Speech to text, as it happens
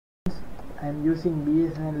I am using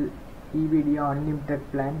Bsnl Evdo unlimited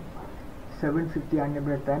plan, 750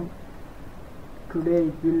 unlimited plan. Today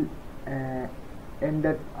it will end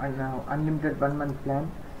at unlimited 1 month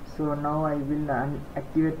plan. So now I will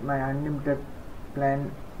activate my unlimited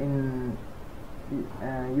plan in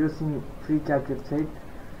using FreeCharge website.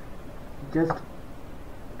 Just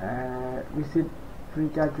visit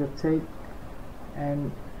FreeCharge website,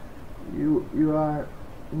 and you are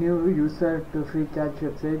new user to FreeCharge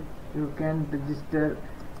website. You can register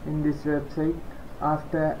in this website.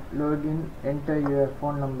 After login, enter your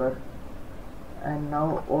phone number, and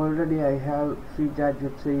now already I have FreeCharge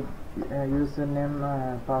website username,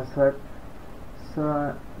 password.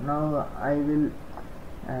 So now I will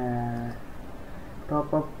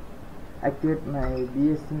top up, activate my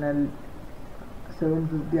Bsnl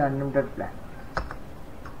 750 unlimited plan.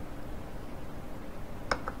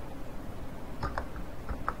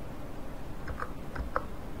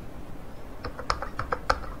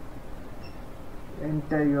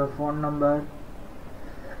 Enter your phone number.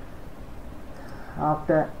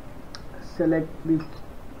 After, select which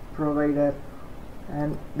provider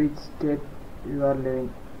and which state you are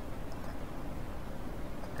living,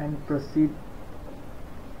 and proceed.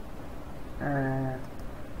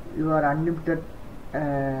 Your unlimited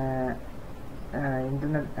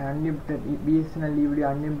internet, unlimited Bsnl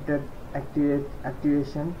Evdo unlimited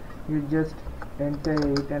activation. You just enter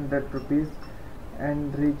 800 rupees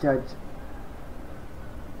and recharge.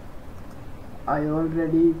 I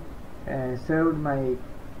already served my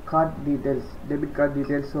card details, debit card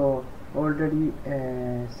details, so already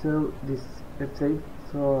serve this website,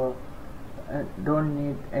 so don't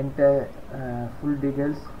need enter full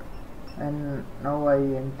details. And now I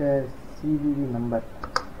enter CVV number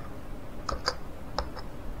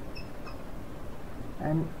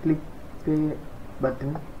and click pay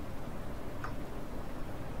button.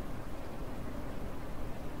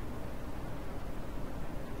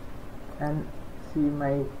 And see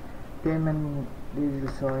my payment is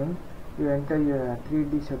showing. You enter your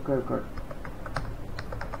 3D QR code.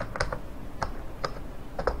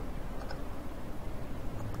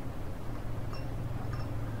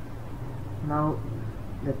 Now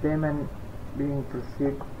the payment being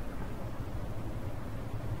proceed.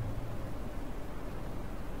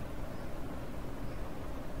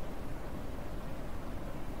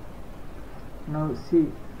 Now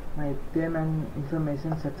see my payment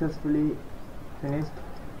information successfully finished.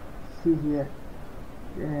 See here,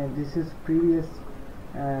 this is previous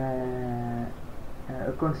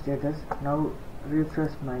account status. Now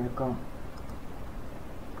refresh my account.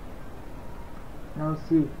 Now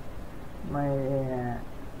see my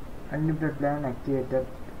unlimited plan activated.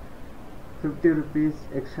 50 rupees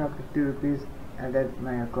extra, 50 rupees added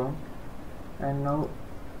my account, and now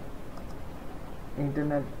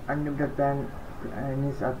internet unlimited plan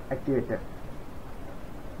is activated.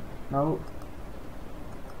 Now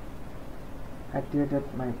activated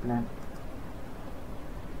my plan.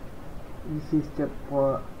 Easy step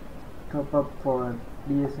for top up for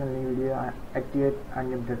Bsnl Evdo activate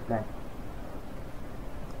unlimited plan.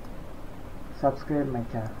 Subscribe my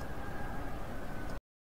channel.